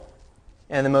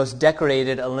and the most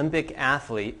decorated Olympic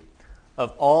athlete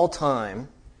of all time,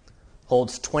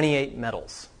 holds 28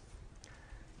 medals.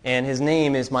 And his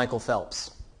name is Michael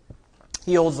Phelps.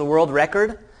 He holds the world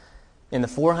record in the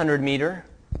 400-meter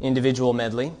individual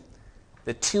medley,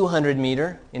 the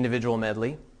 200-meter individual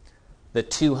medley, the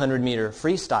 200-meter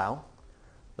freestyle,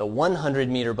 the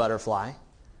 100-meter butterfly,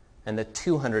 and the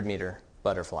 200-meter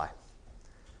butterfly.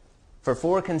 For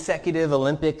 4 consecutive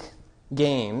Olympic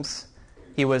Games,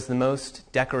 he was the most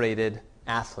decorated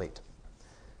athlete,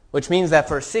 which means that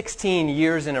for 16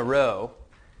 years in a row,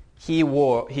 he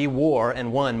wore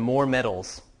and won more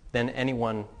medals than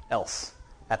anyone else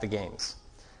at the Games,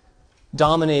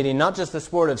 dominating not just the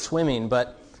sport of swimming,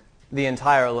 but the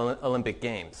entire Olympic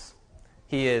Games.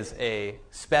 He is a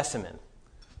specimen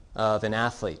of an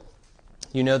athlete.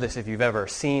 You know this if you've ever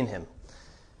seen him.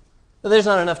 But there's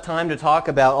not enough time to talk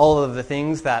about all of the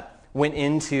things that went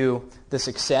into the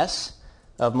success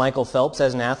of Michael Phelps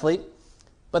as an athlete.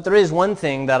 But there is one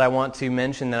thing that I want to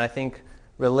mention that I think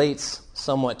relates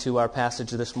somewhat to our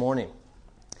passage this morning.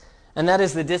 And that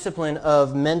is the discipline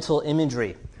of mental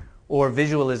imagery or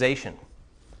visualization.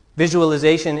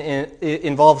 Visualization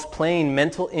involves playing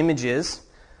mental images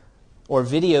or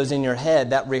videos in your head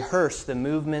that rehearse the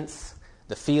movements,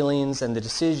 the feelings, and the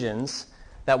decisions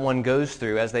that one goes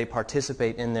through as they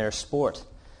participate in their sport.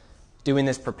 Doing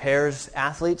this prepares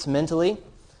athletes mentally,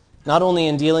 not only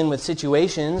in dealing with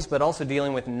situations, but also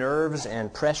dealing with nerves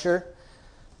and pressure.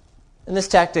 And this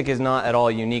tactic is not at all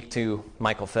unique to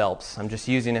Michael Phelps. I'm just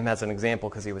using him as an example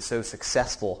because he was so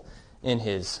successful in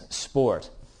his sport.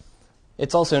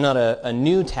 It's also not a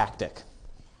new tactic.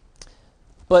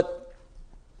 But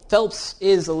Phelps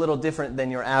is a little different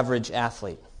than your average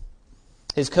athlete.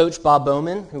 His coach, Bob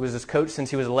Bowman, who was his coach since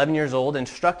he was 11 years old,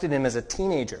 instructed him as a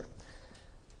teenager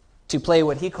to play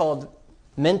what he called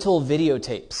mental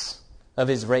videotapes of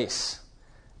his race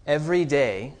every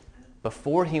day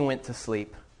before he went to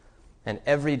sleep and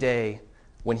every day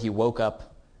when he woke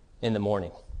up in the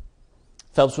morning.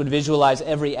 Phelps would visualize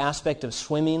every aspect of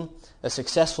swimming, a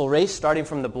successful race, starting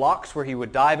from the blocks where he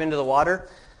would dive into the water,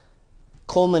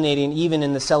 culminating even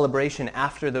in the celebration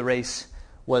after the race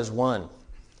was won.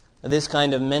 This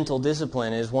kind of mental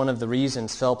discipline is one of the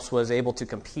reasons Phelps was able to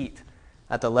compete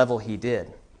at the level he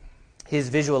did. His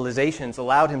visualizations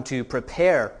allowed him to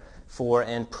prepare for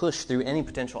and push through any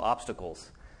potential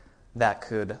obstacles that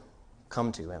could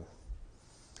come to him.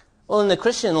 Well, in the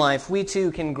Christian life, we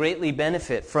too can greatly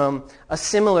benefit from a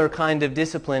similar kind of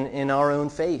discipline in our own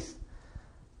faith.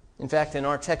 In fact, in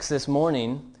our text this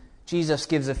morning, Jesus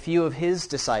gives a few of his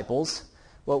disciples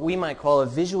what we might call a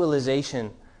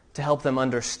visualization to help them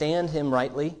understand him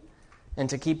rightly and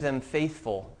to keep them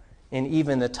faithful in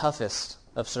even the toughest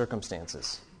of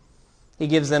circumstances. He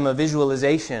gives them a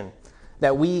visualization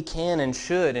that we can and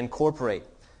should incorporate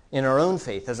in our own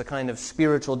faith as a kind of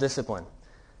spiritual discipline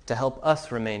to help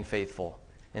us remain faithful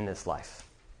in this life.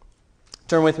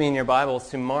 Turn with me in your Bibles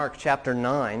to Mark chapter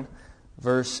 9,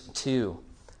 verse 2.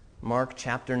 Mark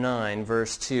chapter 9,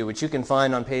 verse 2, which you can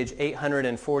find on page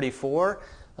 844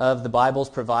 of the Bibles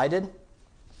provided.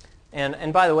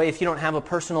 And by the way, if you don't have a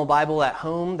personal Bible at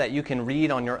home that you can read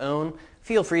on your own,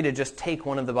 feel free to just take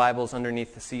one of the Bibles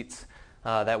underneath the seats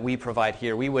that we provide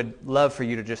here. We would love for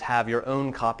you to just have your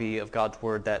own copy of God's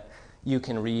Word that you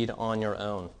can read on your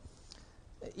own.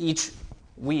 Each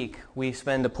week, we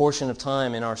spend a portion of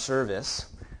time in our service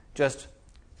just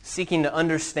seeking to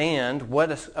understand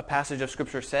what a passage of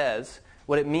Scripture says,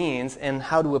 what it means, and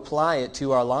how to apply it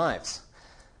to our lives.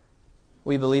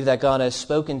 We believe that God has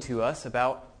spoken to us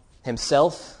about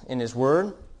himself in his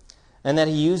Word, and that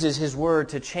he uses his Word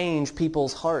to change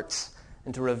people's hearts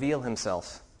and to reveal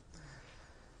himself.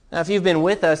 Now, if you've been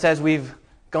with us as we've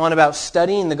gone about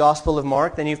studying the Gospel of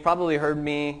Mark, then you've probably heard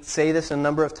me say this a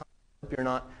number of times. I hope you're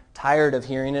not tired of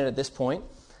hearing it at this point.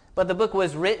 But the book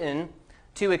was written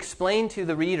to explain to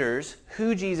the readers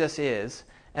who Jesus is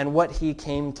and what he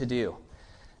came to do.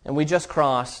 And we just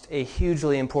crossed a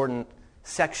hugely important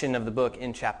section of the book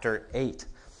in chapter 8.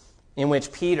 In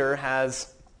which Peter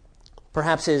has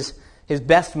perhaps his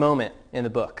best moment in the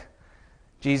book.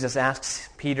 Jesus asks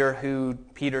Peter who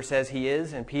Peter says he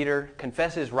is, and Peter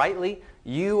confesses rightly,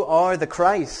 "You are the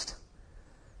Christ."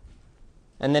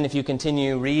 And then if you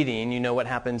continue reading, you know what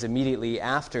happens immediately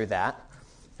after that.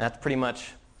 That's pretty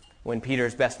much when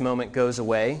Peter's best moment goes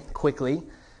away quickly,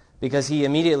 because he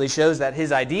immediately shows that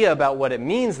his idea about what it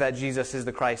means that Jesus is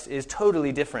the Christ is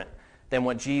totally different than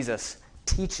what Jesus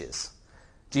teaches.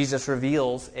 Jesus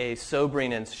reveals a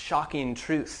sobering and shocking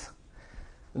truth,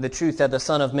 the truth that the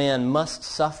Son of Man must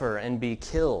suffer and be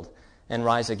killed and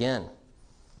rise again.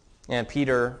 And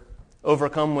Peter,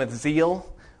 overcome with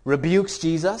zeal, rebukes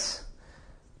Jesus,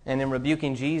 and in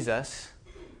rebuking Jesus,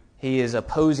 he is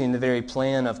opposing the very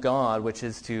plan of God, which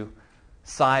is to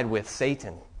side with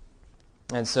Satan.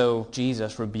 And so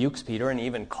Jesus rebukes Peter and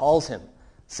even calls him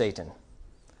Satan.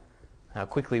 How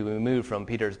quickly we move from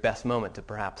Peter's best moment to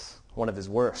perhaps one of his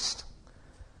worst.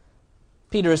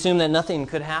 Peter assumed that nothing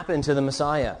could happen to the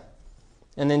Messiah.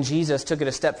 And then Jesus took it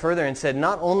a step further and said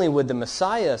not only would the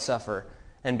Messiah suffer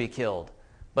and be killed,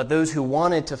 but those who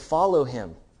wanted to follow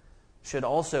him should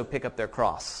also pick up their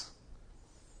cross.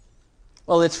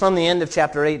 Well, it's from the end of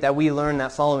chapter 8 that we learn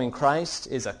that following Christ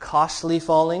is a costly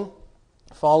calling.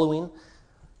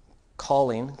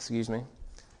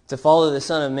 To follow the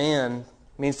Son of Man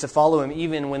means to follow him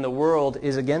even when the world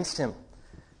is against him,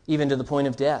 even to the point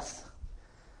of death.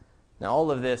 Now,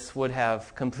 all of this would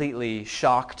have completely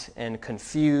shocked and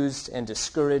confused and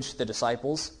discouraged the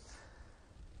disciples,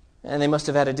 and they must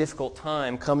have had a difficult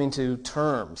time coming to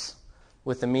terms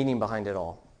with the meaning behind it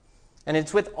all. And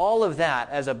it's with all of that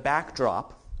as a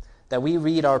backdrop that we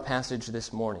read our passage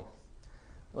this morning.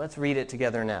 Let's read it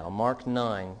together now. Mark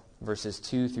 9, verses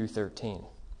 2 through 13.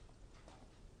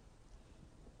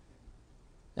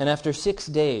 And after 6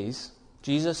 days,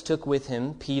 Jesus took with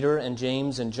him Peter and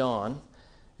James and John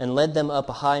and led them up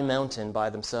a high mountain by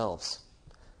themselves.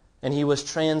 And he was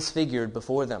transfigured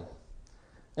before them,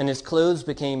 and his clothes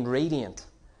became radiant,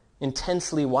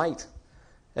 intensely white,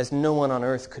 as no one on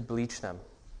earth could bleach them.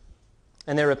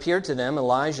 And there appeared to them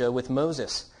Elijah with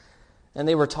Moses, and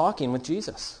they were talking with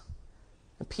Jesus.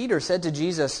 And Peter said to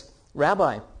Jesus,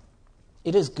 "Rabbi,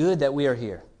 it is good that we are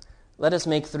here. Let us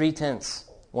make 3 tents,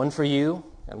 one for you,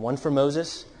 and one for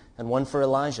Moses, and one for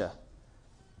Elijah."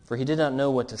 For he did not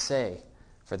know what to say,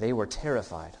 for they were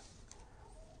terrified.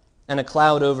 And a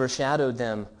cloud overshadowed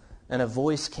them, and a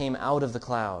voice came out of the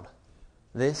cloud,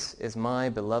 "This is my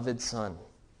beloved Son.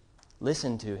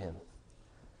 Listen to him."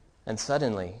 And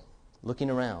suddenly, looking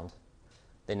around,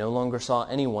 they no longer saw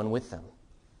anyone with them,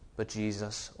 but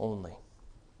Jesus only.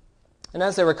 And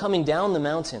as they were coming down the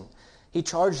mountain, he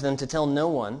charged them to tell no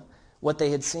one what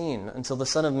they had seen until the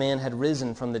Son of Man had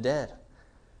risen from the dead.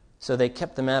 So they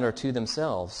kept the matter to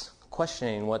themselves,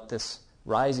 questioning what this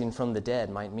rising from the dead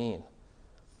might mean.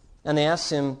 And they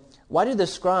asked him, "Why do the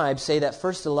scribes say that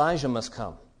first Elijah must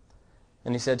come?"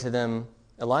 And he said to them,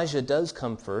 "Elijah does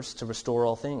come first to restore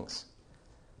all things.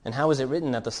 And how is it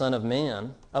written that the Son of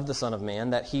Man,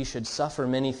 that he should suffer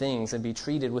many things and be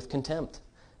treated with contempt?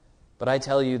 But I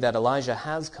tell you that Elijah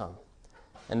has come,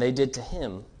 and they did to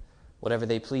him whatever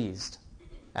they pleased,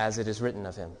 as it is written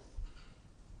of him."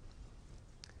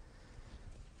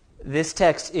 This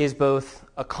text is both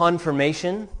a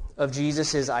confirmation of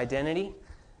Jesus' identity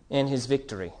and his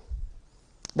victory.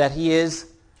 That he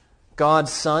is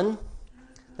God's Son,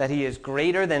 that he is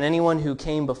greater than anyone who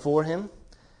came before him.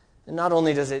 And not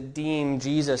only does it deem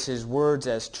Jesus' words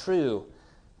as true,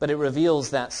 but it reveals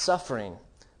that suffering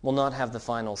will not have the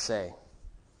final say.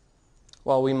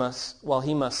 While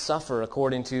he must suffer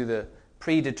according to the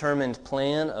predetermined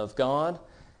plan of God,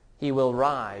 he will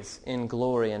rise in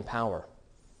glory and power.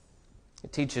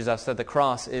 It teaches us that the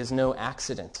cross is no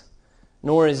accident,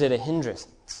 nor is it a hindrance.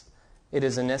 It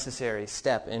is a necessary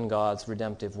step in God's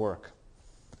redemptive work.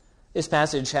 This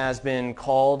passage has been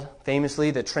called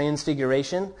famously the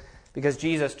Transfiguration because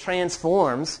Jesus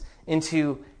transforms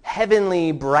into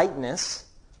heavenly brightness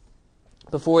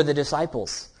before the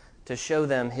disciples to show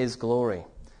them his glory.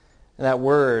 And that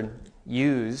word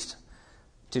used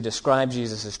to describe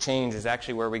Jesus' change is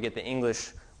actually where we get the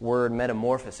English word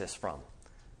metamorphosis from,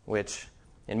 which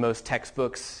in most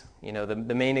textbooks,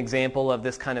 the main example of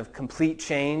this kind of complete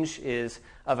change is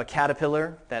of a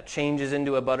caterpillar that changes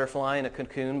into a butterfly in a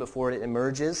cocoon before it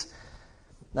emerges.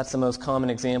 That's the most common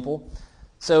example.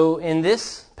 So in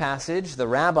this passage, the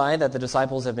rabbi that the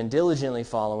disciples have been diligently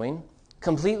following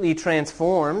completely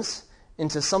transforms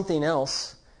into something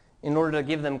else in order to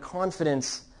give them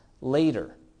confidence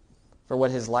later for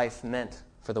what his life meant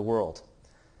for the world.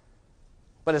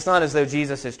 But it's not as though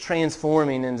Jesus is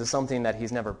transforming into something that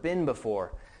he's never been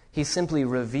before. He's simply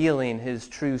revealing his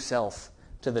true self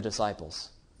to the disciples.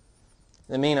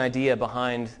 The main idea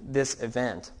behind this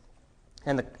event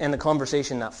and the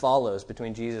conversation that follows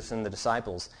between Jesus and the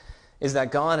disciples is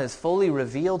that God has fully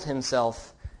revealed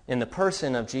himself in the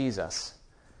person of Jesus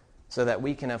so that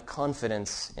we can have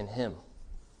confidence in him,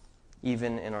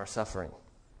 even in our suffering.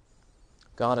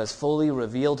 God has fully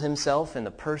revealed himself in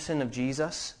the person of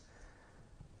Jesus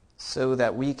so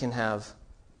that we can have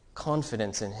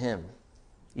confidence in him,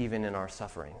 even in our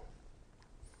suffering.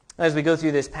 As we go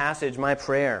through this passage, my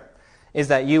prayer is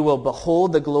that you will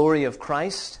behold the glory of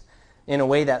Christ in a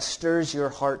way that stirs your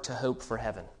heart to hope for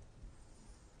heaven.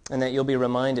 and that you'll be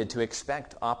reminded to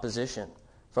expect opposition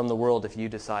from the world if you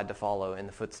decide to follow in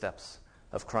the footsteps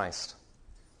of Christ.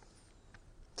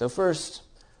 So first,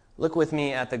 look with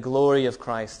me at the glory of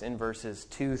Christ in verses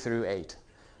 2 through 8.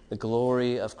 The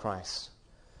glory of Christ.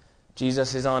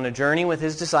 Jesus is on a journey with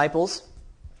his disciples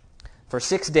for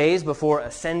 6 days before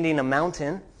ascending a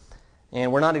mountain.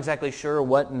 And we're not exactly sure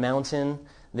what mountain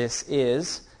this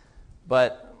is,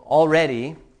 but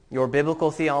already your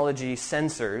biblical theology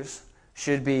sensors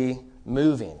should be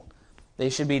moving. They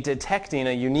should be detecting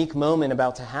a unique moment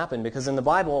about to happen, because in the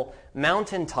Bible,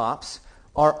 mountaintops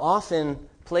are often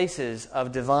places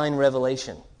of divine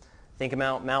revelation. Think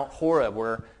about Mount Horeb,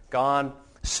 where God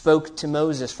spoke to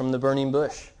Moses from the burning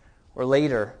bush, or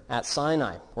later at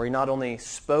Sinai, where he not only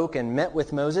spoke and met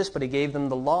with Moses, but he gave them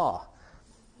the law.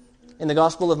 In the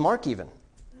Gospel of Mark even,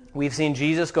 we've seen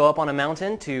Jesus go up on a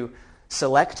mountain to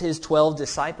select his 12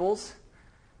 disciples,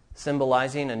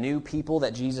 symbolizing a new people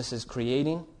that Jesus is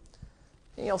creating.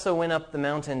 He also went up the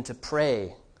mountain to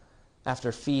pray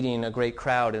after feeding a great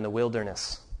crowd in the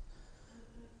wilderness.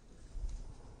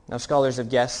 Now, scholars have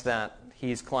guessed that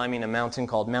he's climbing a mountain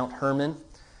called Mount Hermon,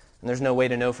 and there's no way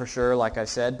to know for sure, like I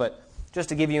said, but just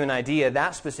to give you an idea,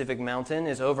 that specific mountain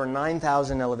is over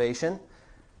 9,000 elevation.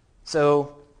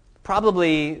 So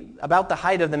probably about the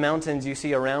height of the mountains you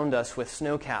see around us with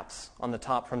snow caps on the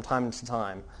top from time to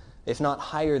time, if not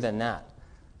higher than that.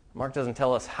 Mark doesn't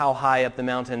tell us how high up the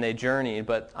mountain they journeyed,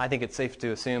 but I think it's safe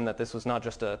to assume that this was not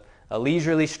just a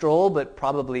leisurely stroll, but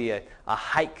probably a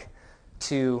hike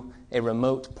to a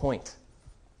remote point.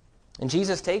 And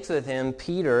Jesus takes with him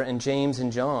Peter and James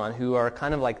and John, who are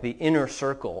kind of like the inner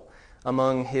circle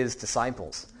among his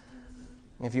disciples.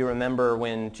 If you remember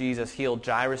when Jesus healed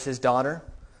Jairus' daughter,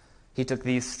 he took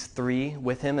these three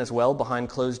with him as well behind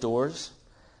closed doors.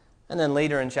 And then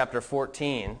later in chapter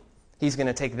 14, he's going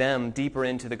to take them deeper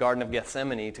into the Garden of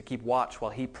Gethsemane to keep watch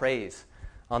while he prays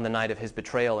on the night of his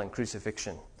betrayal and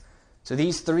crucifixion. So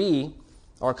these three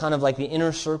are kind of like the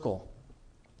inner circle.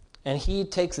 And he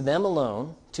takes them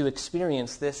alone to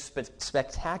experience this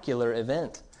spectacular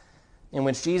event in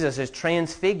which Jesus is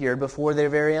transfigured before their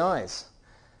very eyes.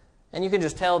 And you can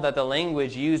just tell that the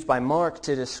language used by Mark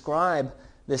to describe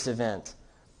this event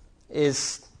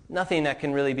is nothing that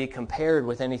can really be compared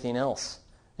with anything else.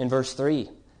 In verse 3,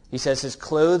 he says, his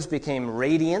clothes became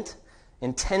radiant,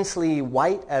 intensely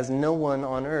white as no one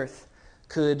on earth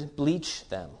could bleach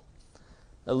them.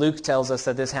 Luke tells us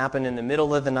that this happened in the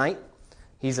middle of the night.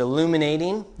 He's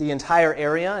illuminating the entire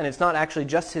area, and it's not actually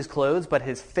just his clothes, but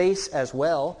his face as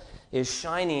well is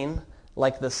shining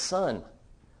like the sun.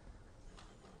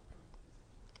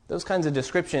 Those kinds of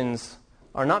descriptions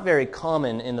are not very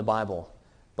common in the Bible,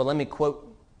 but let me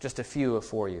quote just a few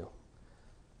for you.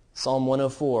 Psalm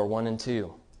 104, 1 and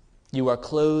 2. You are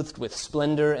clothed with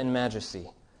splendor and majesty,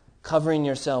 covering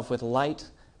yourself with light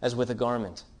as with a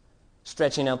garment,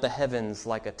 stretching out the heavens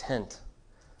like a tent.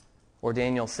 Or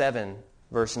Daniel 7,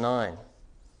 verse 9.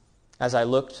 As I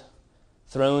looked,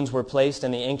 thrones were placed,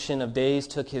 and the Ancient of Days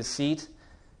took his seat.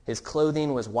 His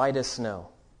clothing was white as snow.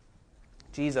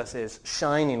 Jesus is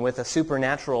shining with a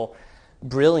supernatural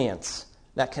brilliance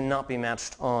that cannot be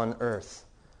matched on earth.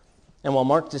 And while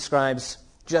Mark describes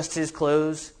just his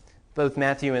clothes, both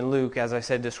Matthew and Luke, as I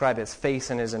said, describe his face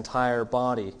and his entire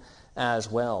body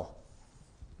as well.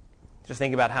 Just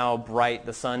think about how bright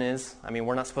the sun is. I mean,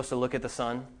 we're not supposed to look at the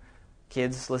sun.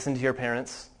 Kids, listen to your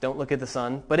parents. Don't look at the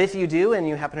sun. But if you do and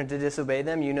you happen to disobey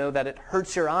them, you know that it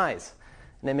hurts your eyes.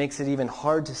 And it makes it even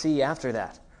hard to see after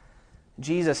that.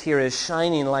 Jesus here is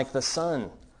shining like the sun.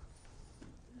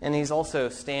 And he's also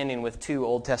standing with two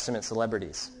Old Testament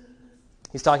celebrities.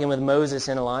 He's talking with Moses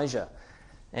and Elijah.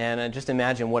 And just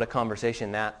imagine what a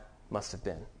conversation that must have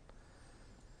been.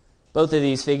 Both of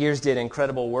these figures did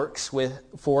incredible works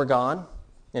for God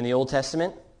in the Old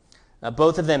Testament.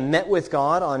 Both of them met with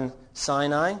God on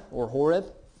Sinai or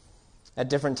Horeb at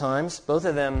different times. Both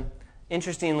of them,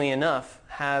 interestingly enough,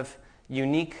 have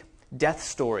unique death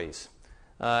stories.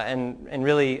 And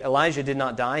really, Elijah did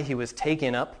not die. He was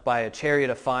taken up by a chariot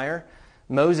of fire.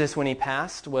 Moses, when he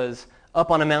passed, was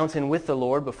up on a mountain with the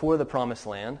Lord before the promised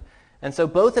land. And so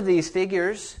both of these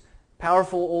figures,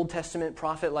 powerful Old Testament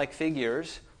prophet-like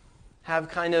figures, have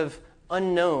kind of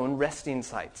unknown resting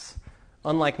sites,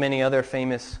 unlike many other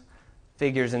famous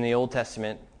figures in the Old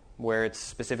Testament where it's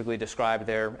specifically described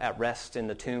they're at rest in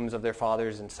the tombs of their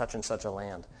fathers in such and such a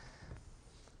land.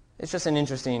 It's just an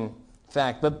interesting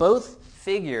fact. But both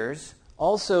figures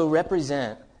also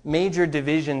represent major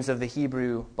divisions of the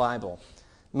Hebrew Bible.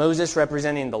 Moses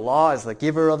representing the law as the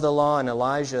giver of the law, and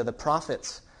Elijah the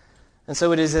prophets. And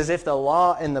so it is as if the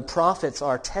law and the prophets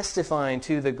are testifying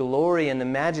to the glory and the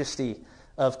majesty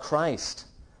of Christ.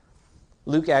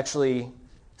 Luke actually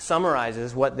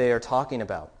summarizes what they are talking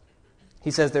about.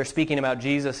 He says they're speaking about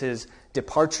Jesus'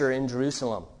 departure in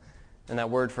Jerusalem. And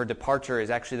that word for departure is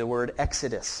actually the word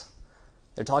exodus.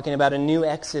 They're talking about a new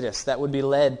exodus that would be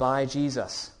led by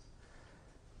Jesus.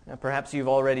 Now, perhaps you've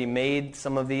already made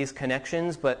some of these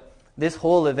connections, but this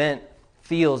whole event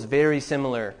feels very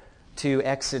similar to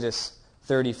Exodus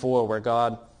 34, where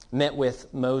God met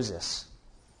with Moses.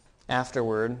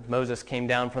 Afterward, Moses came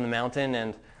down from the mountain,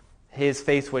 and his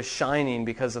face was shining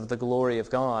because of the glory of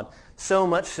God, so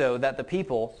much so that the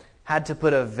people had to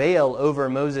put a veil over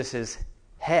Moses'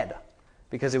 head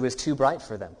because it was too bright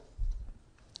for them.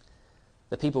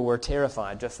 The people were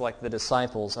terrified, just like the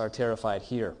disciples are terrified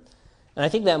here. And I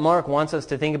think that Mark wants us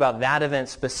to think about that event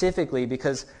specifically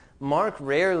because Mark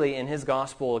rarely in his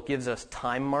gospel gives us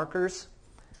time markers,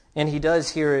 and he does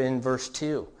here in verse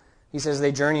 2. He says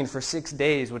they journeyed for 6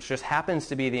 days, which just happens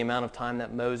to be the amount of time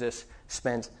that Moses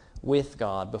spent with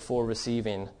God before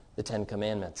receiving the Ten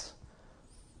Commandments.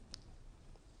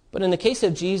 But in the case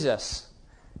of Jesus,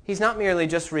 he's not merely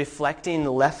just reflecting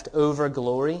leftover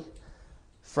glory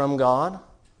from God.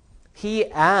 He,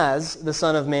 as the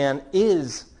Son of Man,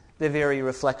 is the very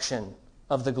reflection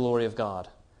of the glory of God.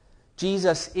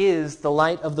 Jesus is the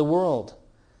light of the world.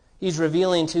 He's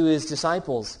revealing to his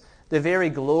disciples the very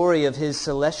glory of his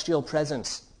celestial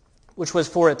presence, which was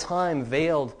for a time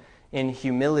veiled in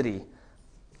humility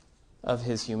of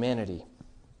his humanity.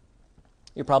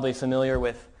 You're probably familiar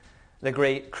with the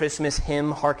great Christmas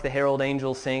hymn, Hark the Herald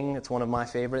Angels Sing. It's one of my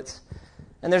favorites.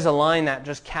 And there's a line that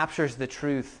just captures the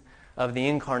truth of the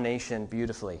incarnation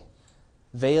beautifully.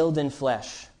 Veiled in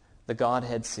flesh, the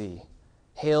Godhead see.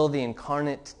 Hail the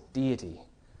incarnate deity.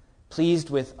 Pleased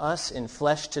with us in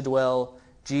flesh to dwell,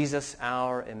 Jesus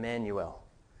our Emmanuel.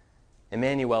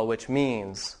 Emmanuel, which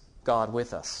means God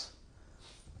with us.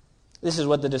 This is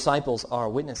what the disciples are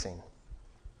witnessing.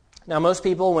 Now, most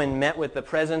people, when met with the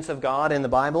presence of God in the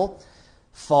Bible,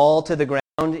 fall to the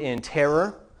ground in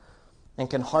terror and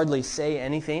can hardly say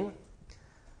anything.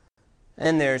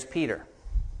 And there's Peter.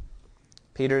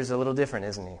 Peter's a little different,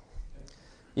 isn't he?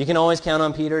 You can always count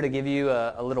on Peter to give you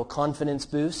a little confidence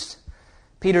boost.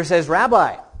 Peter says,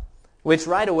 Rabbi, which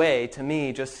right away, to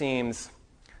me, just seems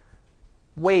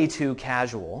way too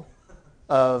casual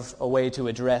of a way to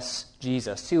address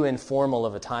Jesus, too informal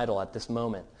of a title at this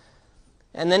moment.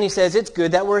 And then he says, it's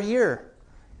good that we're here,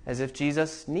 as if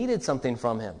Jesus needed something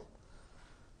from him.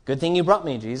 Good thing you brought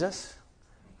me, Jesus.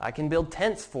 I can build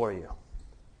tents for you.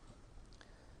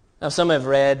 Now, some have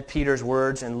read Peter's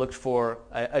words and looked for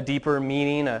a deeper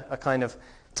meaning, a kind of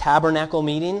tabernacle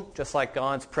meaning, just like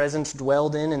God's presence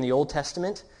dwelled in the Old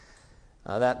Testament.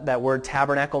 That word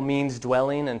tabernacle means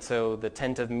dwelling, and so the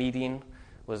tent of meeting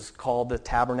was called the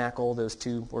tabernacle. Those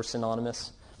two were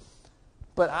synonymous.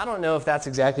 But I don't know if that's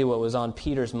exactly what was on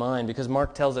Peter's mind, because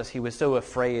Mark tells us he was so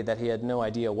afraid that he had no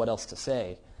idea what else to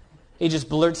say. He just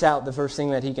blurts out the first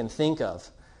thing that he can think of,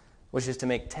 which is to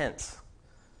make tents.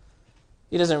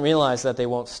 He doesn't realize that they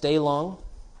won't stay long,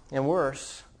 and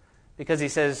worse, because he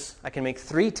says, I can make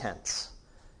 3 tents.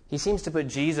 He seems to put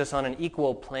Jesus on an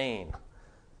equal plane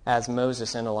as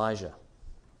Moses and Elijah.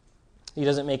 He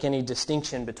doesn't make any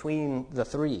distinction between the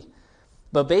 3.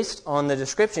 But based on the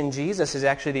description, Jesus is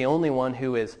actually the only one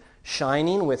who is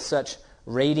shining with such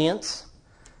radiance.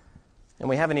 And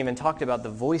we haven't even talked about the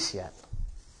voice yet.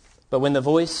 But when the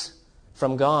voice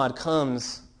from God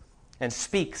comes and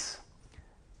speaks,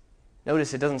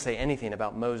 notice it doesn't say anything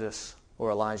about Moses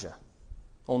or Elijah,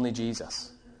 only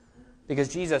Jesus. Because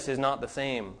Jesus is not the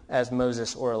same as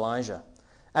Moses or Elijah.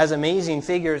 As amazing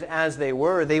figures as they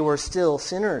were still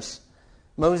sinners.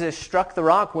 Moses struck the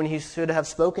rock when he should have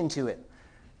spoken to it.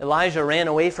 Elijah ran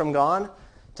away from God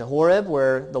to Horeb,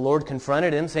 where the Lord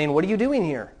confronted him, saying, what are you doing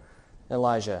here,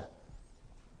 Elijah?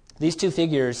 These 2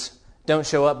 figures don't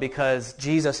show up because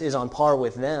Jesus is on par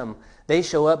with them. They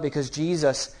show up because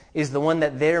Jesus is the one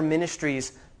that their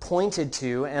ministries pointed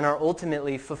to and are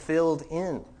ultimately fulfilled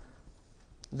in.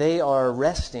 They are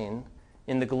resting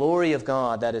in the glory of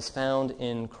God that is found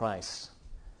in Christ.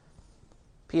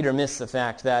 Peter missed the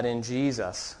fact that in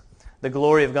Jesus, the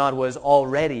glory of God was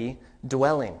already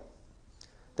dwelling.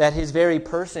 That his very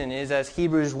person is, as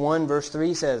Hebrews 1 verse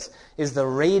 3 says, is the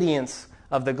radiance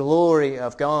of the glory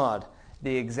of God,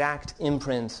 the exact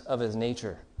imprint of his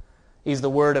nature. He's the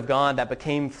Word of God that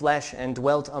became flesh and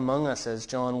dwelt among us, as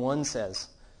John 1 says.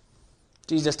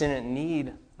 Jesus didn't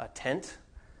need a tent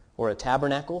or a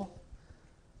tabernacle.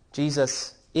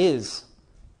 Jesus is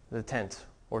the tent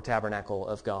or tabernacle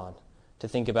of God, to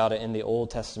think about it in the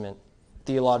Old Testament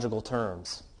theological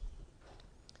terms.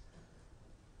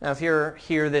 Now, if you're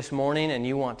here this morning and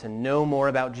you want to know more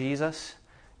about Jesus,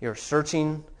 you're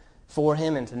searching for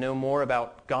him and to know more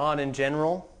about God in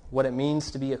general, what it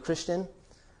means to be a Christian,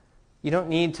 you don't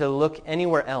need to look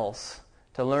anywhere else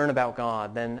to learn about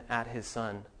God than at his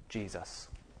Son, Jesus.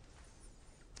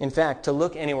 In fact, to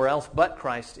look anywhere else but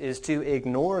Christ is to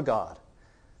ignore God.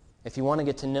 If you want to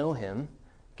get to know him,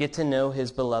 get to know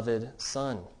his beloved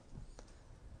Son.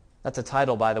 That's a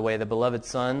title, by the way, the beloved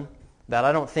Son, that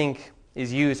I don't think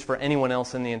is used for anyone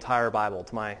else in the entire Bible,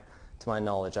 to my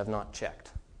knowledge. I've not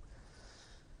checked.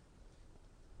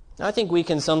 I think we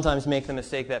can sometimes make the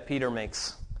mistake that Peter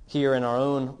makes here in our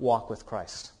own walk with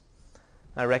Christ.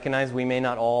 I recognize we may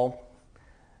not all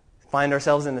find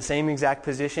ourselves in the same exact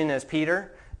position as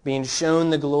Peter, being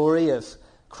shown the glory of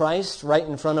Christ right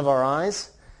in front of our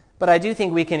eyes, but I do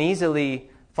think we can easily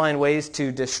find ways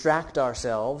to distract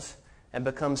ourselves and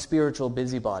become spiritual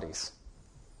busybodies.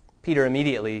 Peter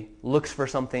immediately looks for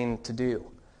something to do,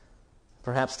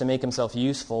 perhaps to make himself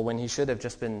useful when he should have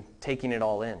just been taking it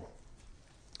all in.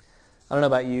 I don't know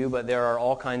about you, but there are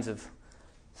all kinds of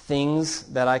things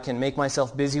that I can make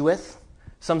myself busy with,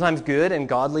 sometimes good and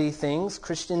godly things,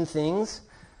 Christian things,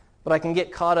 but I can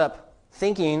get caught up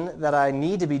thinking that I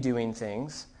need to be doing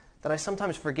things that I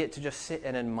sometimes forget to just sit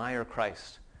and admire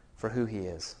Christ for who he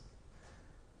is.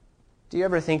 Do you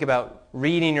ever think about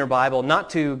reading your Bible not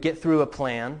to get through a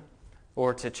plan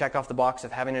or to check off the box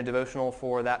of having a devotional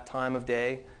for that time of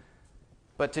day,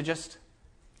 but to just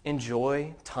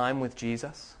enjoy time with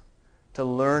Jesus, to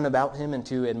learn about him and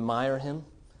to admire him?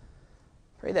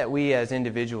 Pray that we as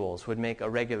individuals would make a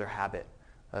regular habit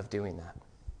of doing that.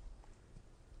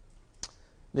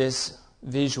 This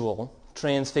visual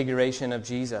transfiguration of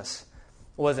Jesus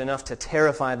was enough to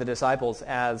terrify the disciples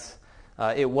as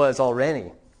it was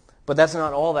already. But that's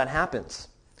not all that happens.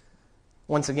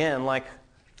 Once again, like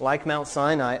Mount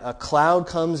Sinai, a cloud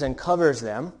comes and covers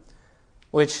them,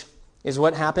 which is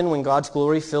what happened when God's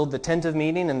glory filled the tent of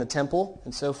meeting and the temple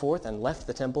and so forth, and left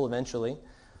the temple eventually.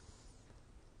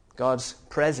 God's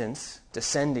presence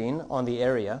descending on the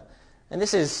area. And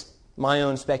this is my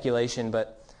own speculation,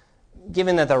 but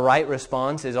given that the right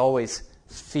response is always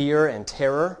fear and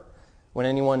terror when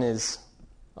anyone is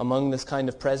among this kind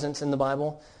of presence in the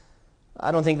Bible,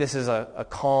 I don't think this is a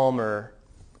calm or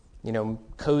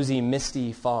cozy,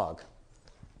 misty fog.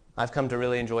 I've come to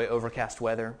really enjoy overcast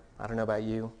weather. I don't know about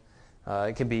you.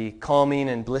 It can be calming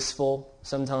and blissful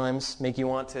sometimes, make you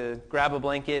want to grab a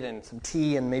blanket and some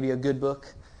tea and maybe a good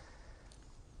book.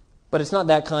 But it's not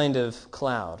that kind of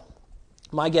cloud.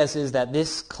 My guess is that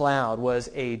this cloud was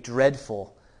a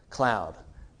dreadful cloud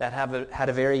that had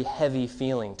a very heavy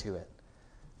feeling to it.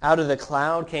 Out of the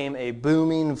cloud came a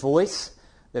booming voice,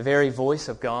 the very voice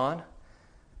of God,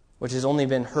 which has only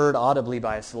been heard audibly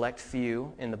by a select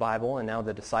few in the Bible, and now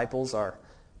the disciples are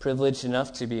privileged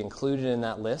enough to be included in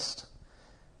that list.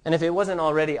 And if it wasn't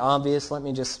already obvious, let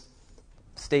me just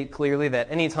state clearly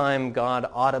that anytime God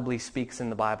audibly speaks in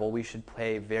the Bible, we should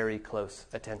pay very close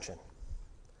attention.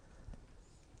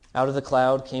 Out of the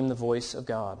cloud came the voice of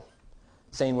God,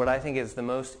 saying what I think is the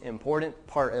most important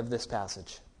part of this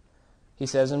passage. He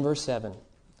says in verse 7,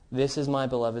 "This is my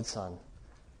beloved Son.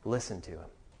 Listen to him."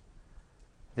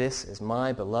 This is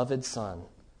my beloved Son.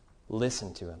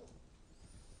 Listen to him.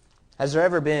 Has there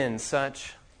ever been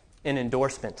such an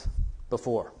endorsement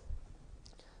before?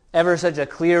 Ever such a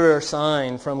clearer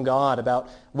sign from God about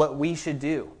what we should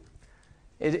do?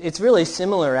 It's really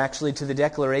similar, actually, to the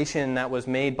declaration that was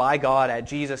made by God at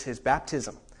Jesus'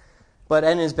 baptism. But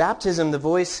in his baptism, the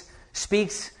voice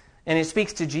speaks, and it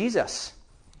speaks to Jesus.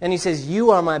 And he says,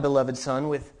 "You are my beloved Son,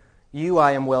 with you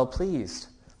I am well pleased."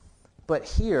 But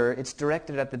here, it's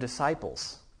directed at the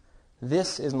disciples.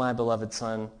 "This is my beloved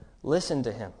Son, listen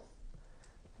to him."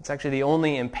 It's actually the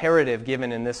only imperative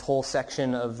given in this whole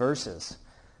section of verses.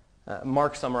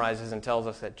 Mark summarizes and tells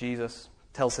us that Jesus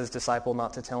tells his disciple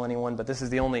not to tell anyone, but this is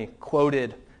the only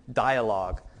quoted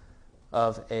dialogue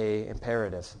of an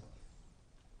imperative.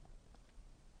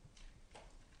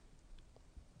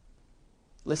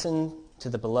 Listen to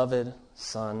the beloved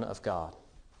Son of God.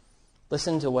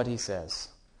 Listen to what he says.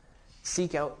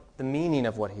 Seek out the meaning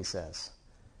of what he says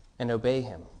and obey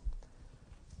him.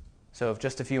 So if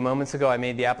just a few moments ago I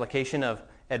made the application of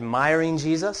admiring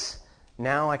Jesus,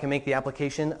 now I can make the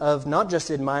application of not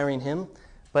just admiring him,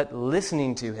 but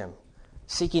listening to him,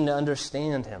 seeking to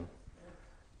understand him.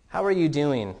 How are you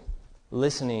doing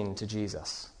listening to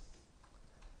Jesus?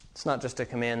 It's not just a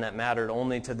command that mattered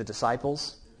only to the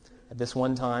disciples at this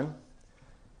one time.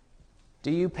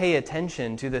 Do you pay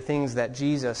attention to the things that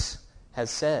Jesus has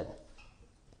said?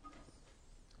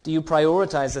 Do you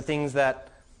prioritize the things that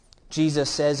Jesus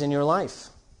says in your life?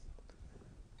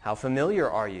 How familiar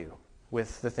are you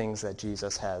with the things that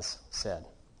Jesus has said?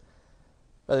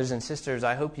 Brothers and sisters,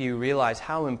 I hope you realize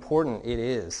how important it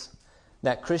is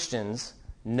that Christians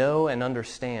know and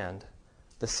understand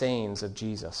the sayings of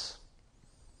Jesus.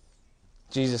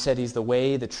 Jesus said he's the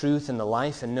way, the truth, and the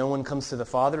life, and no one comes to the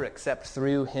Father except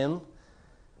through him,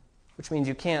 which means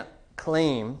you can't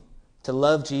claim to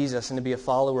love Jesus and to be a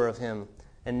follower of him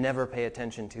and never pay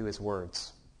attention to his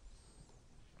words.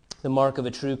 The mark of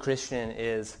a true Christian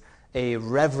is a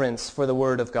reverence for the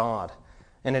Word of God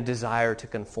and a desire to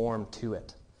conform to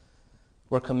it.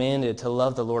 We're commanded to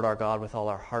love the Lord our God with all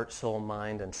our heart, soul,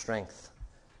 mind, and strength,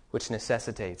 which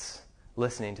necessitates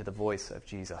listening to the voice of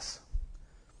Jesus.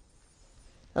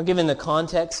 Now, given the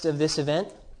context of this event,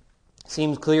 it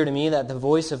seems clear to me that the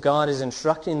voice of God is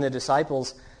instructing the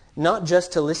disciples not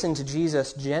just to listen to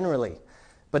Jesus generally,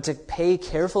 but to pay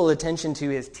careful attention to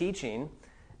his teaching.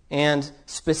 And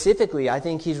specifically, I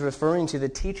think he's referring to the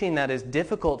teaching that is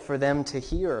difficult for them to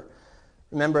hear.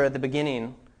 Remember at the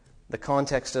beginning, the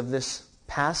context of this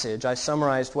passage, I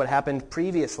summarized what happened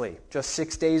previously, just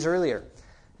 6 days earlier,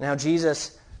 and how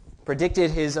Jesus predicted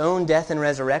his own death and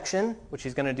resurrection, which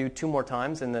he's going to do 2 more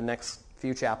times in the next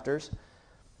few chapters.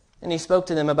 And he spoke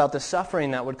to them about the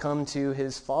suffering that would come to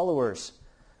his followers.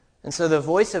 And so the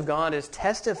voice of God is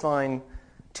testifying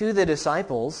to the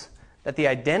disciples that the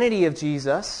identity of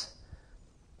Jesus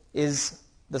is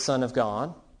the Son of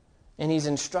God, and he's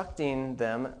instructing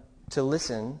them to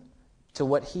listen to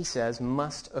what he says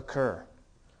must occur.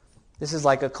 This is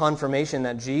like a confirmation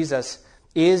that Jesus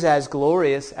is as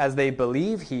glorious as they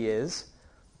believe he is.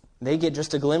 They get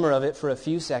just a glimmer of it for a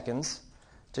few seconds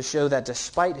to show that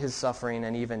despite his suffering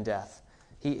and even death,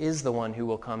 he is the one who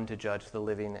will come to judge the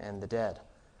living and the dead.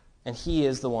 And he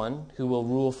is the one who will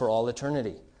rule for all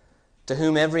eternity, to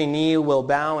whom every knee will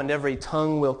bow and every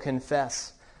tongue will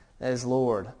confess as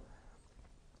Lord.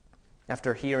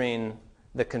 After hearing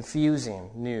the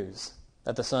confusing news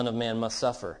that the Son of Man must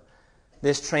suffer,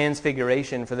 this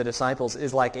transfiguration for the disciples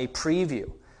is like a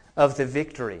preview of the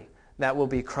victory that will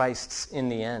be Christ's in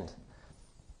the end.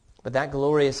 But that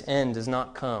glorious end does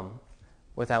not come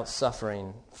without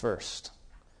suffering first.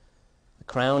 The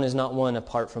crown is not won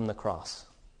apart from the cross.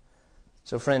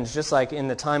 So friends, just like in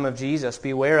the time of Jesus,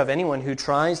 beware of anyone who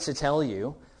tries to tell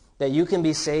you that you can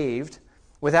be saved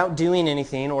without doing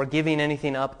anything or giving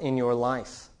anything up in your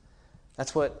life.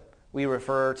 That's what we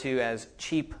refer to as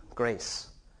cheap grace.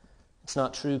 It's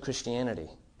not true Christianity.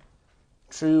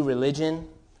 True religion,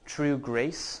 true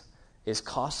grace is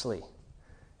costly.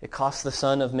 It costs the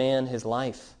Son of Man his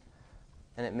life,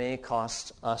 and it may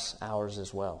cost us ours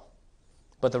as well.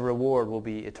 But the reward will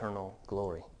be eternal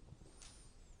glory.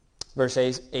 Verse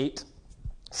 8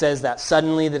 says that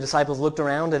suddenly the disciples looked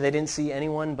around and they didn't see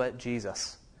anyone but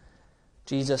Jesus.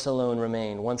 Jesus alone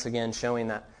remained, once again showing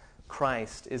that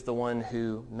Christ is the one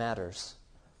who matters.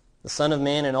 The Son of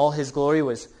Man in all his glory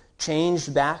was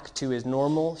changed back to his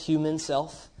normal human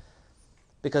self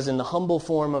because in the humble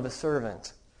form of a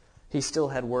servant, he still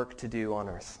had work to do on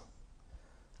earth.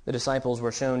 The disciples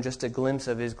were shown just a glimpse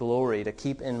of his glory to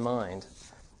keep in mind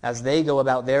as they go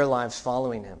about their lives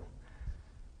following him.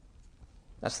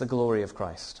 That's the glory of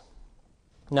Christ.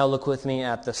 Now look with me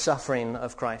at the suffering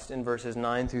of Christ in verses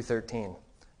 9 through 13.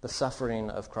 The suffering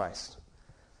of Christ.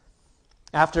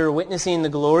 After witnessing the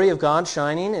glory of God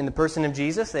shining in the person of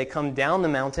Jesus, they come down the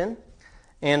mountain,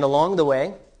 and along the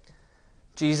way,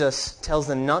 Jesus tells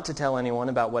them not to tell anyone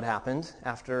about what happened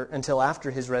until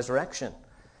after his resurrection.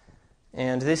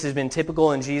 And this has been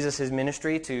typical in Jesus'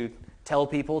 ministry to tell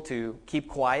people to keep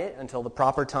quiet until the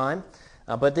proper time.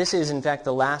 But this is, in fact,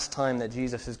 the last time that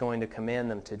Jesus is going to command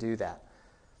them to do that.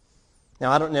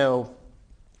 Now, I don't know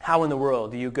how in the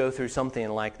world do you go through something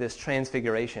like this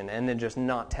transfiguration and then just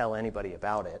not tell anybody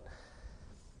about it.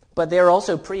 But they're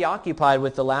also preoccupied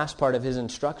with the last part of his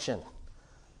instruction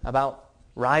about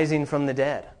rising from the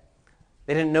dead.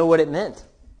 They didn't know what it meant.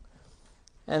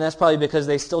 And that's probably because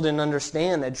they still didn't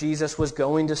understand that Jesus was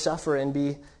going to suffer and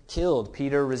be killed.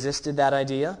 Peter resisted that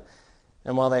idea.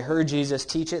 And while they heard Jesus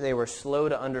teach it, they were slow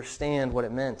to understand what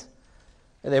it meant.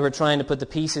 They were trying to put the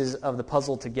pieces of the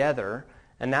puzzle together,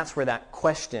 and that's where that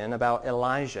question about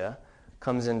Elijah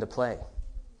comes into play.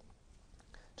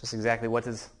 Just exactly what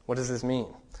does this mean?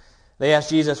 They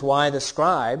asked Jesus why the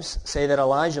scribes say that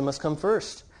Elijah must come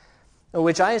first,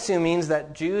 which I assume means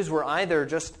that Jews were either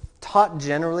just taught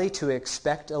generally to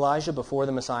expect Elijah before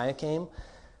the Messiah came,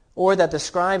 or that the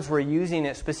scribes were using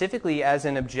it specifically as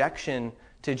an objection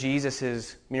to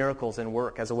Jesus' miracles and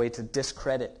work, as a way to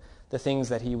discredit the things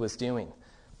that he was doing.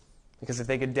 Because if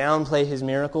they could downplay his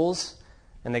miracles,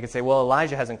 and they could say, well,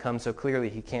 Elijah hasn't come, so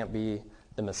clearly he can't be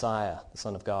the Messiah, the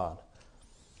Son of God.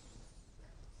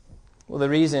 Well, the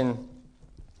reason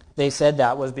they said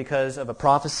that was because of a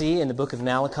prophecy in the book of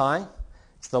Malachi.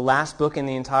 It's the last book in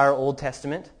the entire Old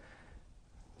Testament.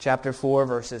 Chapter 4,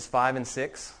 verses 5 and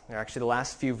 6. They're actually the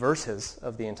last few verses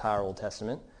of the entire Old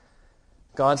Testament.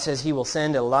 God says He will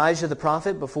send Elijah the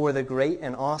prophet before the great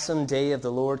and awesome day of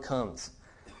the Lord comes.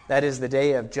 That is the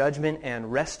day of judgment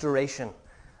and restoration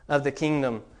of the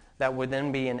kingdom that would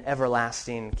then be an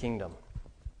everlasting kingdom.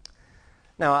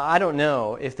 Now, I don't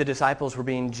know if the disciples were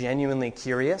being genuinely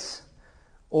curious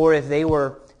or if they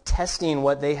were testing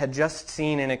what they had just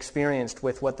seen and experienced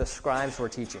with what the scribes were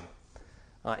teaching.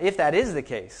 If that is the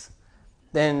case,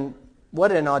 then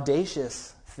what an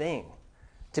audacious thing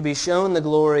to be shown the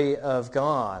glory of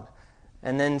God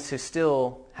and then to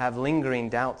still have lingering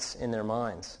doubts in their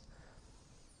minds.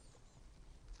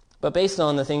 But based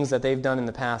on the things that they've done in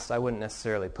the past, I wouldn't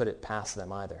necessarily put it past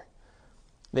them either.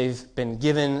 They've been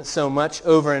given so much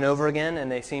over and over again,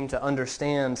 and they seem to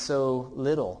understand so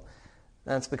little.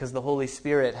 That's because the Holy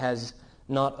Spirit has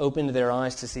not opened their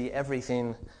eyes to see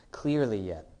everything clearly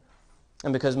yet.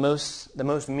 And because the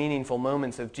most meaningful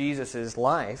moments of Jesus'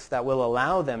 life that will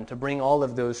allow them to bring all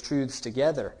of those truths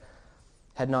together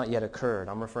had not yet occurred.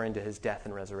 I'm referring to His death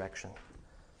and resurrection.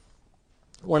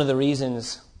 One of the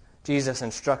reasons Jesus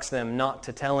instructs them not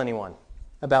to tell anyone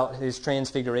about His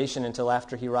transfiguration until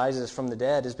after He rises from the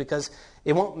dead is because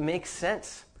it won't make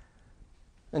sense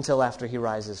until after He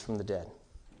rises from the dead.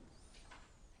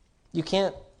 You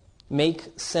can't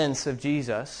make sense of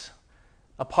Jesus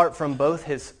apart from both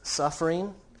His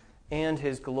suffering and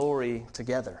His glory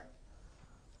together.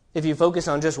 If you focus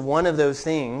on just one of those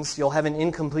things, you'll have an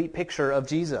incomplete picture of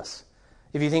Jesus.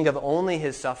 If you think of only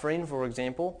His suffering, for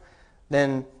example,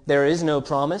 then there is no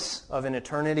promise of an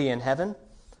eternity in heaven.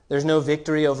 There's no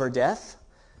victory over death.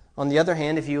 On the other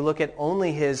hand, if you look at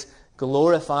only His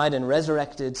glorified and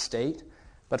resurrected state,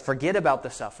 but forget about the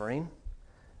suffering,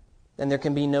 then there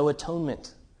can be no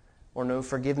atonement or no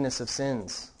forgiveness of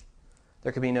sins.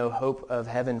 There can be no hope of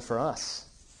heaven for us.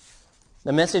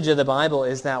 The message of the Bible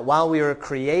is that while we were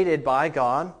created by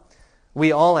God,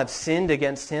 we all have sinned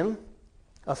against Him,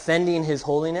 offending His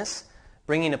holiness,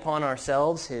 bringing upon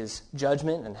ourselves His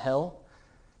judgment and hell.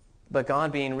 But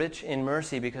God, being rich in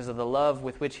mercy because of the love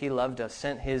with which He loved us,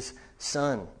 sent His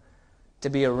Son to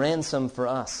be a ransom for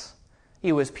us.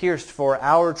 He was pierced for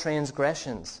our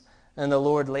transgressions, and the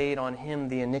Lord laid on Him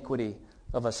the iniquity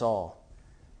of us all.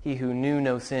 He who knew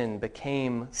no sin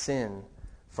became sin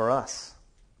for us.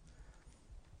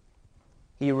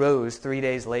 He rose 3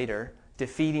 days later,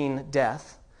 defeating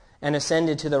death, and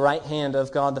ascended to the right hand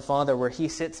of God the Father, where He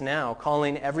sits now,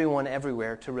 calling everyone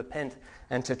everywhere to repent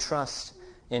and to trust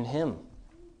in Him.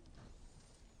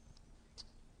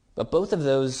 But both of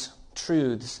those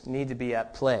truths need to be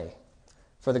at play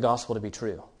for the gospel to be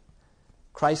true.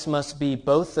 Christ must be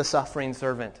both the suffering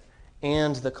servant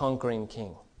and the conquering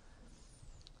king.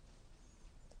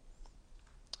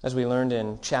 As we learned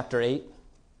in chapter 8,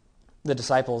 the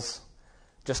disciples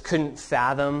just couldn't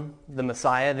fathom the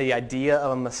Messiah, the idea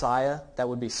of a Messiah that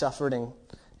would be suffered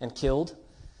and killed.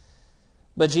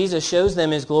 But Jesus shows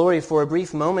them His glory for a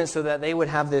brief moment so that they would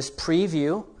have this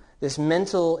preview, this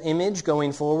mental image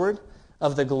going forward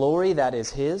of the glory that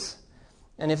is His.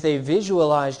 And if they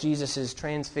visualize Jesus'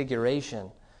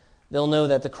 transfiguration, they'll know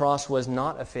that the cross was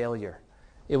not a failure.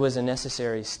 It was a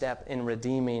necessary step in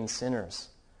redeeming sinners.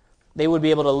 They would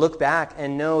be able to look back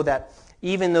and know that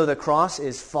even though the cross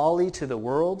is folly to the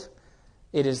world,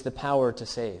 it is the power to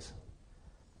save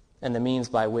and the means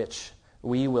by which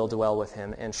we will dwell with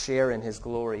Him and share in His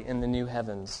glory in the new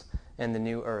heavens and the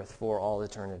new earth for all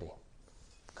eternity.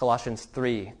 Colossians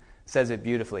 3 says it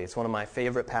beautifully. It's one of my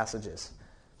favorite passages.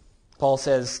 Paul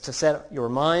says to set your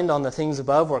mind on the things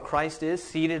above where Christ is,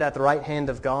 seated at the right hand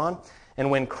of God, and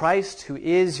when Christ, who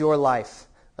is your life,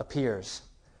 appears.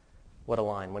 What a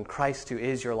line. When Christ, who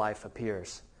is your life,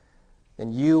 appears,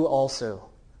 then you also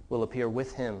will appear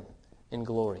with Him in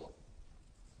glory.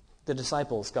 The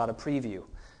disciples got a preview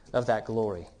of that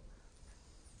glory.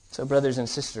 So, brothers and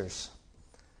sisters,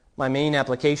 my main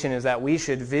application is that we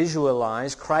should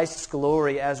visualize Christ's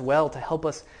glory as well to help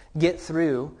us get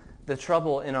through the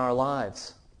trouble in our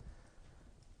lives.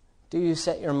 Do you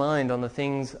set your mind on the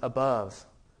things above,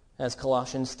 as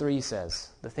Colossians 3 says,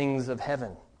 the things of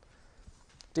heaven?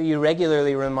 Do you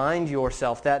regularly remind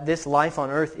yourself that this life on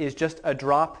earth is just a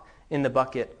drop in the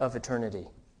bucket of eternity?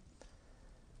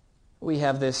 We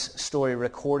have this story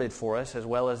recorded for us, as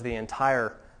well as the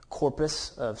entire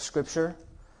corpus of Scripture,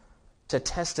 to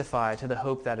testify to the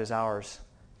hope that is ours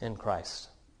in Christ.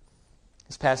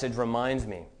 This passage reminds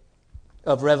me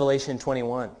of Revelation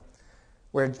 21,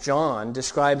 where John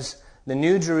describes the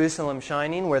new Jerusalem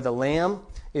shining, where the Lamb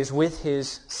is with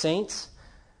his saints.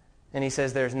 And he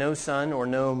says there's no sun or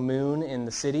no moon in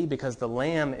the city because the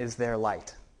Lamb is their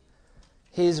light.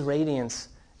 His radiance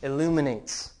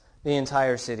illuminates the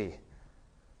entire city.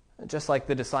 Just like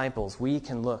the disciples, we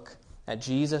can look at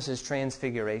Jesus'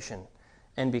 transfiguration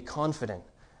and be confident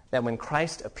that when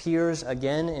Christ appears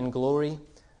again in glory,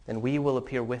 then we will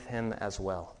appear with him as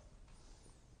well.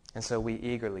 And so we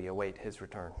eagerly await his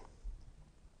return.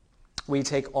 We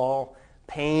take all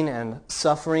pain and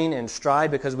suffering in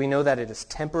stride because we know that it is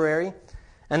temporary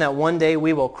and that one day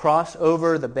we will cross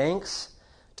over the banks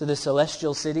to the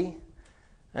celestial city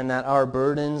and that our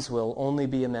burdens will only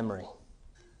be a memory.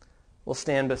 We'll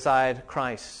stand beside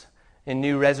Christ in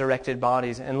new resurrected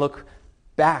bodies and look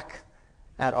back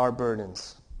at our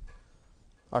burdens.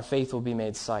 Our faith will be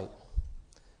made sight.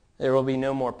 There will be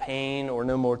no more pain or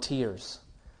no more tears.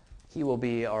 He will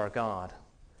be our God,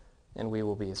 and we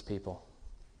will be his people.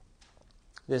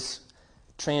 This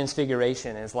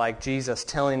transfiguration is like Jesus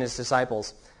telling his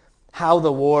disciples how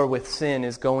the war with sin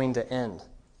is going to end,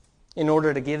 in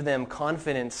order to give them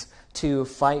confidence to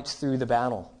fight through the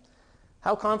battle.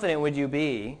 How confident would you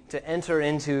be to enter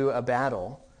into a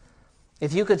battle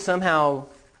if you could somehow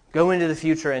go into the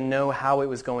future and know how it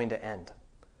was going to end?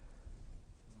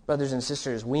 Brothers and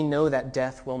sisters, we know that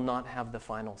death will not have the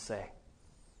final say.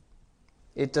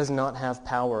 It does not have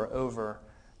power over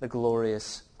the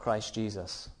glorious Christ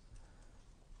Jesus.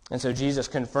 And so Jesus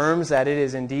confirms that it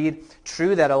is indeed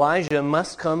true that Elijah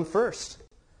must come first.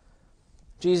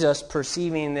 Jesus,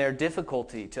 perceiving their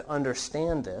difficulty to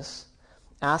understand this,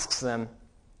 asks them,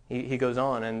 he goes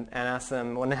on and asks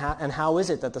them, and how is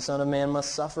it that the Son of Man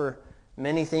must suffer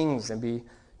many things and be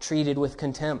treated with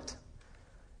contempt?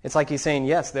 It's like he's saying,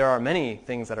 yes, there are many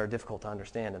things that are difficult to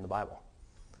understand in the Bible.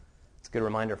 It's a good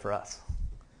reminder for us.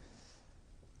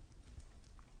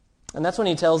 And that's when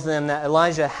he tells them that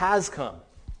Elijah has come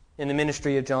in the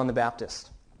ministry of John the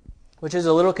Baptist, which is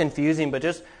a little confusing, but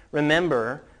just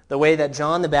remember the way that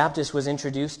John the Baptist was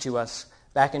introduced to us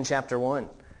back in chapter 1.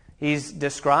 He's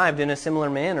described in a similar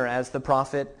manner as the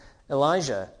prophet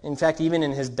Elijah. In fact, even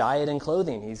in his diet and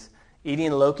clothing, he's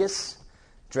eating locusts,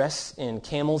 dressed in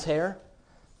camel's hair.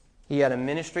 He had a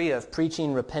ministry of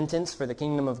preaching repentance for the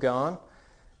kingdom of God.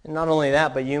 And not only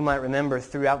that, but you might remember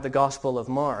throughout the Gospel of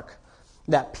Mark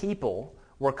that people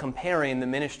were comparing the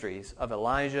ministries of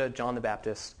Elijah, John the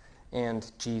Baptist, and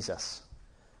Jesus.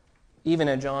 Even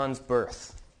at John's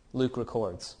birth, Luke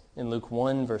records in Luke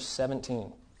 1, verse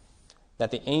 17, that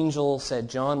the angel said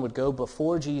John would go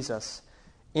before Jesus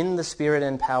in the spirit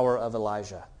and power of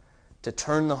Elijah to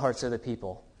turn the hearts of the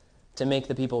people, to make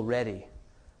the people ready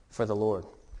for the Lord.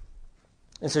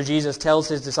 And so Jesus tells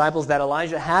his disciples that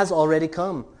Elijah has already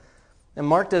come. And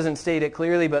Mark doesn't state it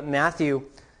clearly, but Matthew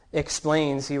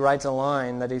explains, he writes a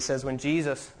line that he says, when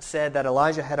Jesus said that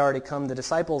Elijah had already come, the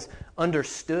disciples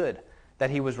understood that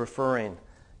he was referring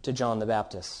to John the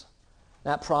Baptist.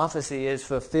 That prophecy is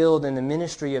fulfilled in the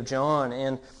ministry of John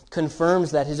and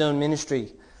confirms that his own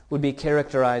ministry would be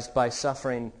characterized by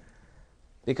suffering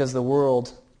because the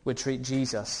world would treat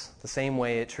Jesus the same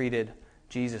way it treated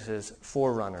Jesus'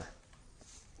 forerunner.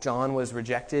 John was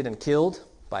rejected and killed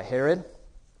by Herod.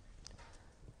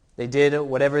 They did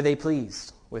whatever they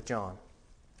pleased with John.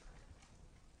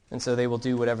 And so they will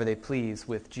do whatever they please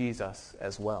with Jesus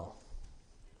as well.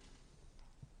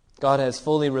 God has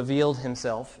fully revealed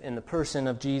himself in the person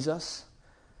of Jesus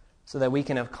so that we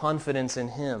can have confidence in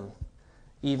him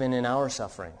even in our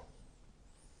suffering.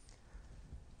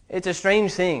 It's a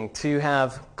strange thing to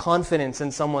have confidence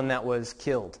in someone that was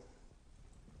killed.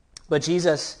 But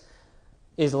Jesus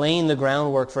is laying the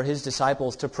groundwork for his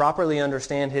disciples to properly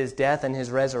understand his death and his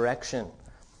resurrection.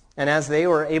 And as they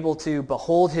were able to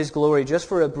behold his glory just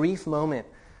for a brief moment,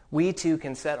 we too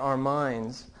can set our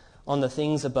minds on the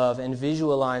things above and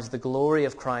visualize the glory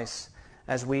of Christ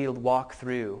as we walk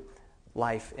through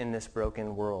life in this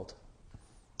broken world.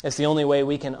 It's the only way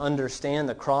we can understand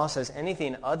the cross as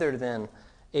anything other than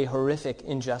a horrific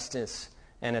injustice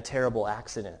and a terrible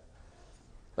accident.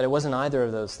 But it wasn't either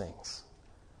of those things.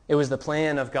 It was the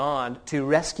plan of God to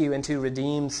rescue and to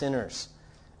redeem sinners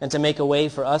and to make a way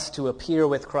for us to appear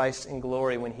with Christ in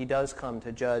glory when he does come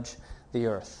to judge the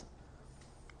earth.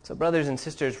 So brothers and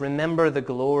sisters, remember the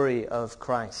glory of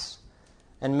Christ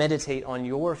and meditate on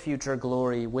your future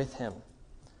glory with him.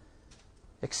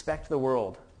 Expect the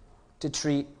world to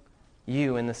treat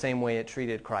you in the same way it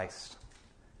treated Christ,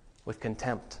 with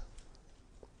contempt.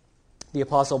 The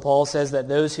Apostle Paul says that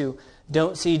those who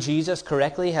don't see Jesus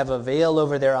correctly have a veil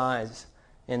over their eyes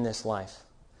in this life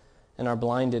and are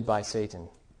blinded by Satan.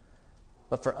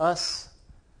 But for us,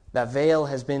 that veil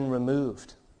has been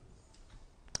removed.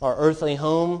 Our earthly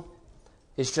home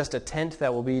is just a tent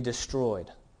that will be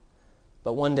destroyed.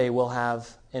 But one day we'll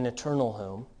have an eternal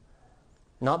home,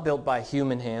 not built by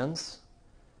human hands,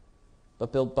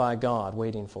 but built by God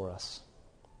waiting for us,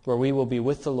 where we will be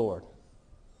with the Lord,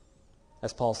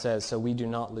 as Paul says, so we do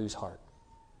not lose heart.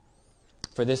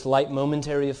 For this light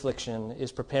momentary affliction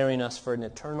is preparing us for an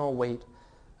eternal weight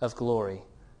of glory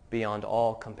beyond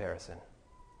all comparison.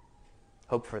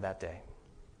 Hope for that day.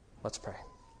 Let's pray.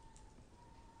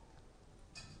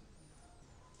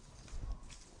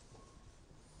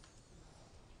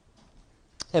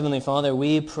 Heavenly Father,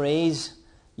 we praise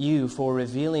you for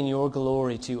revealing your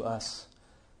glory to us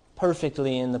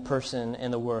perfectly in the person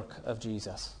and the work of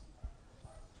Jesus.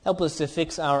 Help us to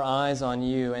fix our eyes on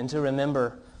you and to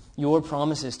remember your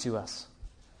promises to us.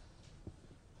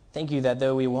 Thank you that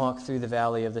though we walk through the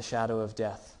valley of the shadow of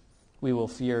death, we will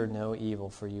fear no evil,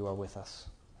 for you are with us.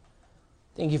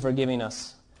 Thank you for giving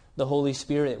us the Holy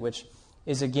Spirit, which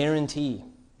is a guarantee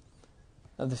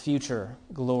of the future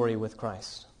glory with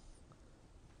Christ.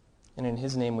 And in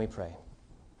his name we pray.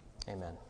 Amen.